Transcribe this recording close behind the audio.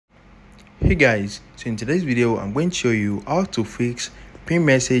Hey guys, so in today's video I'm going to show you how to fix pin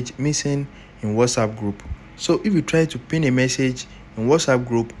message missing in WhatsApp group. So if you try to pin a message in WhatsApp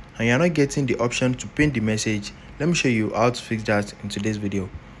group and you're not getting the option to pin the message, let me show you how to fix that in today's video.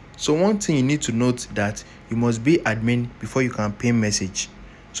 So one thing you need to note that you must be admin before you can pin message.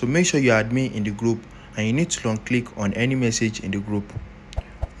 So make sure you're admin in the group and you need to long click on any message in the group.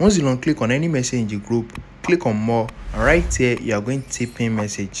 Once you long click on any message in the group, click on more, and right here you are going to see pin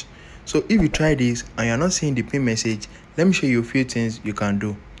message. So if you try this and you're not seeing the pin message, let me show you a few things you can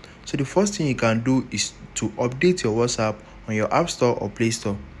do. So the first thing you can do is to update your WhatsApp on your App Store or Play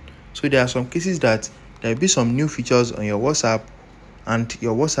Store. So there are some cases that there will be some new features on your WhatsApp and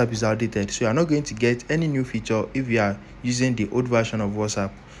your WhatsApp is outdated, so you are not going to get any new feature if you are using the old version of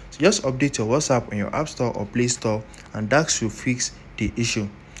WhatsApp. So just update your WhatsApp on your App Store or Play Store and that should fix the issue.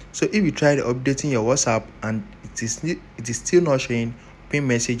 So if you tried updating your WhatsApp and it is still not showing pin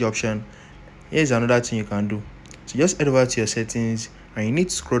message option, here's another thing you can do. So just head over to your settings and you need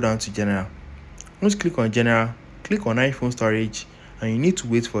to scroll down to general. Once you click on general, click on iPhone storage and you need to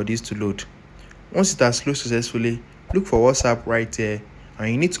wait for this to load. Once it has loaded successfully, look for WhatsApp right here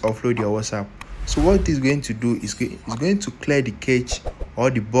and you need to offload your WhatsApp. So what this is going to do is going to clear the cache or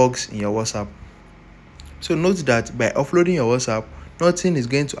the bugs in your WhatsApp. So note that by offloading your WhatsApp, nothing is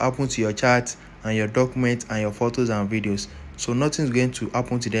going to happen to your chat and your documents and your photos and videos. So nothing is going to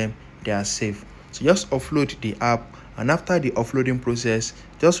happen to them, they are safe. So just offload the app and after the offloading process,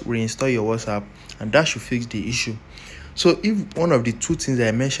 just reinstall your WhatsApp and that should fix the issue. So if one of the two things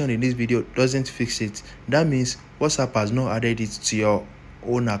I mentioned in this video doesn't fix it, that means WhatsApp has not added it to your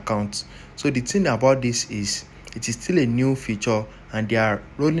own account. So the thing about this is it is still a new feature and they are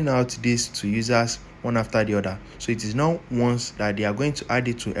rolling out this to users one after the other. So it is not once that they are going to add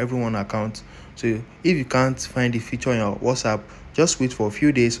it to everyone's account. So if you can't find the feature on your WhatsApp, just wait for a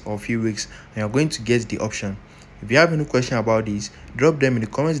few days or a few weeks and you're going to get the option. If you have any question about this, drop them in the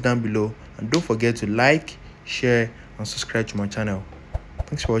comments down below and don't forget to like, share and subscribe to my channel.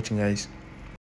 Thanks for watching, guys.